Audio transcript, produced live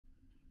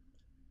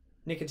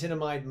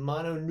Nicotinamide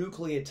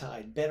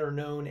mononucleotide, better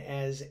known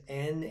as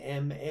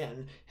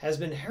NMN, has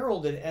been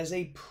heralded as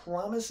a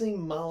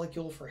promising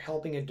molecule for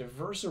helping a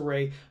diverse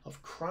array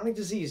of chronic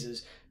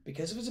diseases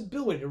because of its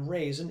ability to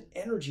raise an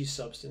energy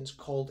substance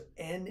called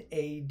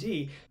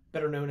NAD,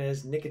 better known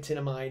as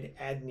nicotinamide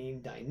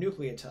adenine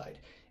dinucleotide.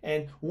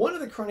 And one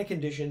of the chronic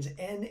conditions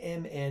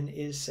NMN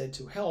is said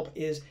to help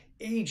is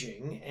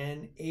aging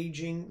and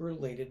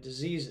aging-related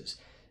diseases.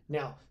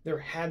 Now, there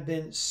have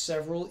been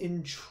several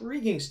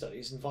intriguing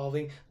studies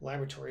involving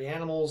laboratory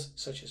animals,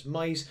 such as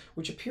mice,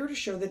 which appear to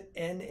show that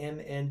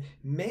NMN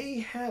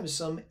may have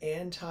some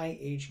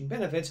anti-aging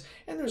benefits,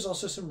 and there's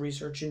also some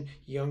research in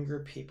younger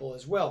people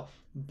as well.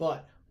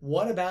 But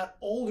what about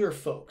older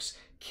folks?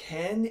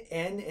 Can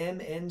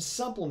NMN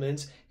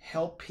supplements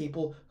help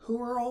people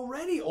who are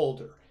already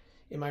older?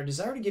 In my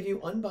desire to give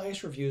you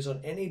unbiased reviews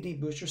on NAD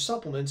booster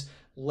supplements,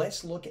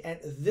 let's look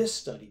at this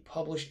study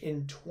published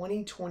in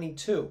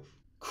 2022.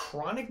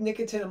 Chronic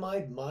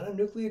nicotinamide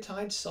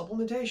mononucleotide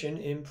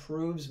supplementation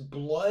improves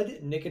blood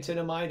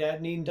nicotinamide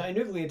adenine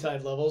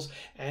dinucleotide levels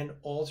and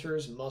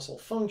alters muscle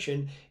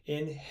function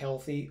in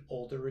healthy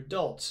older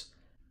adults.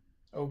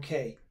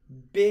 Okay,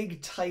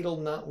 big title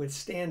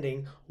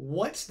notwithstanding,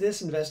 what's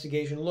this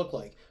investigation look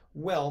like?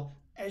 Well,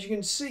 as you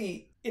can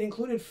see, it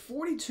included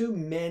 42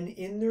 men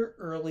in their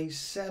early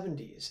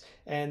 70s,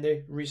 and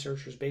the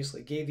researchers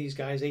basically gave these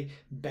guys a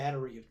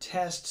battery of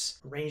tests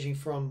ranging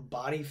from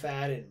body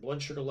fat and blood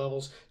sugar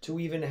levels to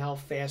even how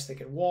fast they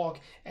could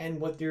walk and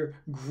what their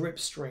grip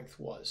strength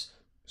was.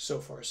 So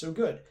far, so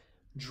good.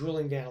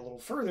 Drilling down a little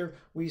further,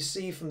 we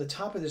see from the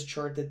top of this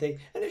chart that they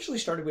initially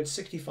started with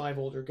 65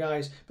 older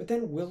guys, but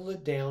then whittled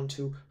it down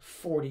to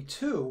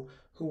 42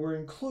 who were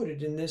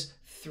included in this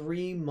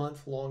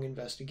 3-month-long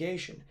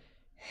investigation.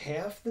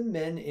 Half the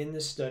men in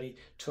this study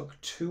took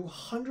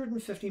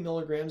 250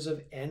 milligrams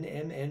of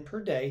NMN per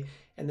day,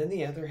 and then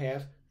the other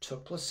half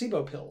took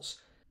placebo pills.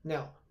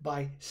 Now,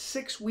 by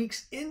 6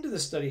 weeks into the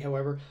study,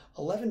 however,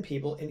 11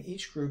 people in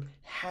each group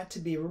had to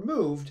be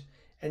removed,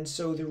 and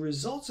so the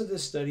results of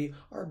this study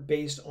are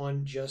based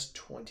on just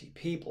 20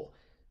 people.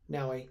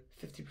 Now, a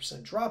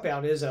 50%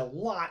 dropout is a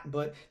lot,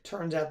 but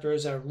turns out there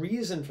is a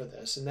reason for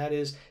this, and that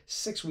is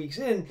 6 weeks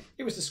in,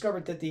 it was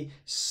discovered that the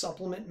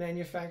supplement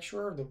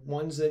manufacturer, the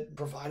ones that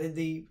provided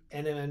the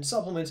NMN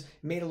supplements,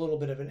 made a little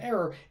bit of an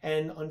error,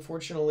 and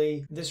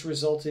unfortunately, this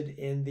resulted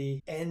in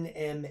the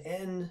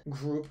NMN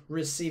group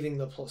receiving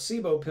the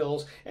placebo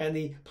pills and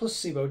the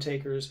placebo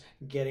takers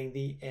getting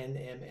the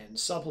NMN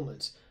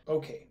supplements.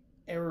 Okay,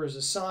 errors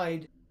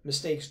aside,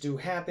 mistakes do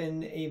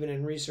happen, even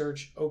in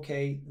research.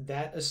 Okay,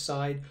 that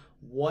aside,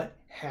 what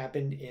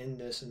happened in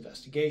this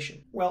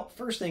investigation? Well,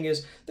 first thing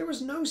is, there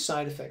was no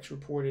side effects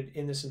reported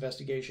in this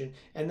investigation,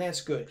 and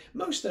that's good.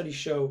 Most studies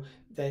show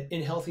that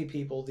in healthy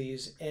people,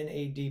 these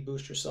NAD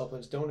booster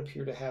supplements don't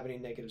appear to have any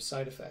negative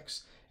side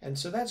effects, and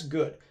so that's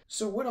good.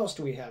 So what else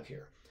do we have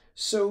here?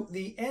 So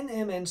the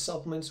NMN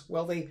supplements,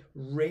 well, they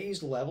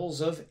raised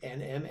levels of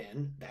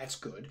NMN, that's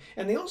good,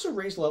 and they also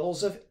raised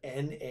levels of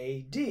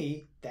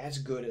NAD, that's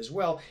good as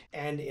well,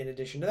 and in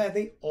addition to that,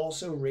 they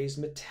also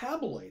raised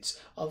metabolites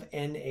of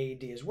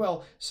NAD as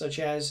well, such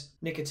as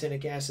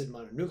nicotinic acid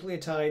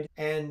mononucleotide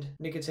and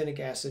nicotinic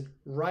acid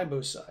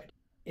riboside.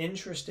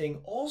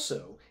 Interesting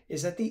also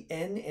is that the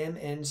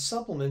NMN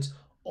supplements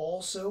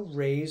also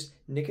raised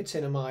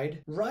nicotinamide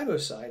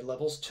riboside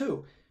levels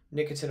too.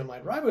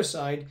 Nicotinamide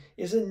riboside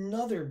is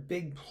another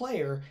big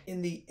player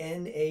in the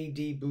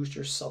NAD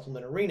booster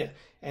supplement arena,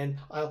 and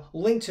I'll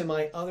link to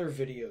my other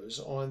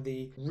videos on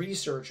the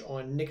research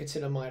on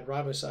nicotinamide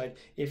riboside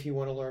if you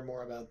want to learn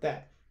more about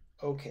that.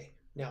 Okay,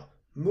 now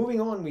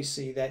moving on, we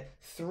see that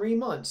 3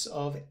 months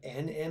of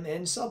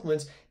NMN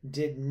supplements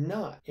did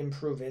not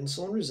improve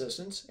insulin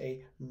resistance,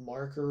 a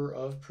marker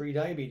of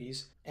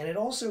prediabetes, and it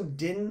also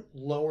didn't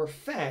lower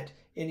fat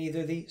in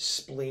either the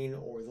spleen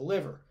or the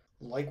liver.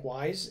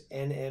 Likewise,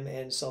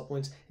 NMN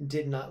supplements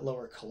did not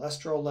lower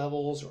cholesterol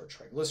levels or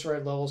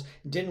triglyceride levels,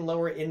 didn't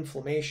lower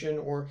inflammation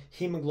or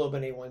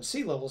hemoglobin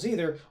A1C levels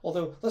either,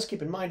 although let's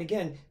keep in mind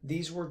again,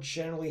 these were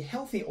generally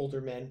healthy older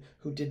men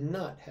who did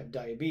not have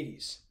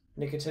diabetes.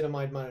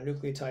 Nicotinamide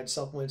mononucleotide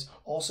supplements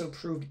also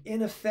proved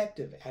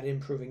ineffective at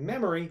improving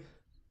memory,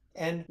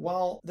 and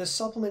while the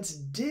supplements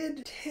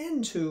did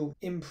tend to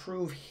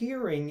improve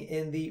hearing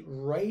in the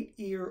right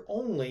ear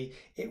only,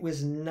 it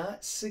was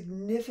not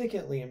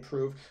significantly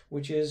improved,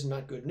 which is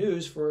not good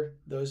news for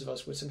those of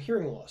us with some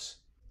hearing loss.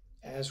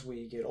 As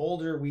we get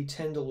older, we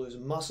tend to lose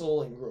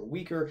muscle and grow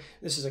weaker.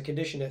 This is a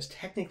condition that's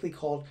technically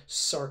called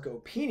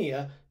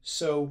sarcopenia,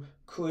 so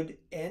could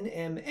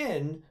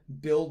NMN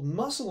build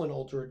muscle in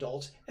older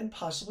adults and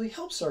possibly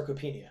help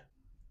sarcopenia?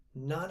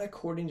 Not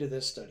according to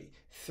this study.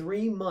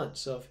 3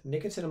 months of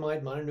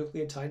nicotinamide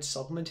mononucleotide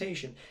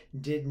supplementation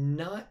did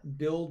not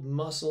build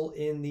muscle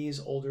in these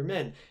older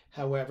men.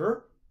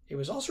 However, it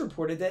was also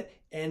reported that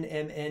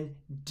NMN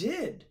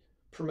did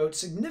promote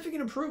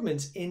significant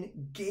improvements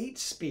in gait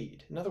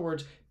speed. In other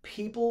words,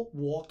 people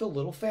walked a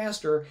little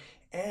faster,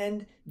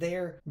 and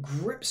their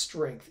grip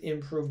strength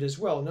improved as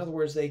well. In other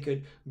words, they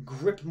could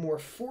grip more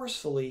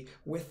forcefully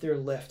with their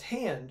left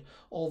hand,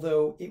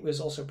 although it was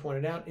also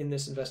pointed out in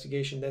this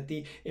investigation that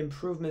the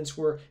improvements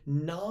were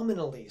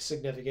nominally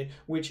significant,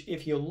 which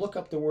if you look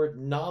up the word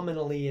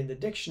nominally in the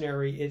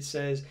dictionary, it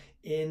says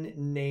in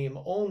name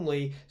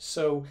only,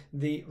 so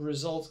the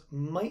results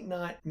might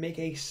not make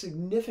a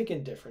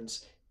significant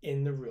difference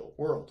in the real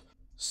world.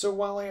 So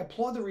while I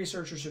applaud the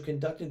researchers who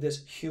conducted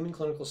this human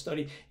clinical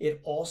study,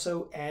 it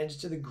also adds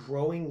to the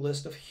growing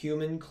list of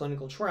human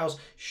clinical trials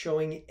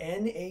showing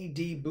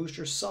NAD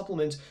booster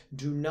supplements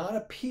do not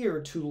appear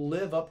to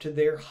live up to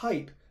their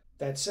hype.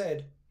 That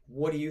said,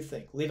 what do you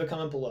think? Leave a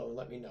comment below and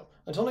let me know.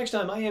 Until next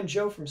time, I am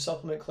Joe from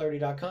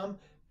supplementclarity.com.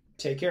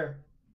 Take care.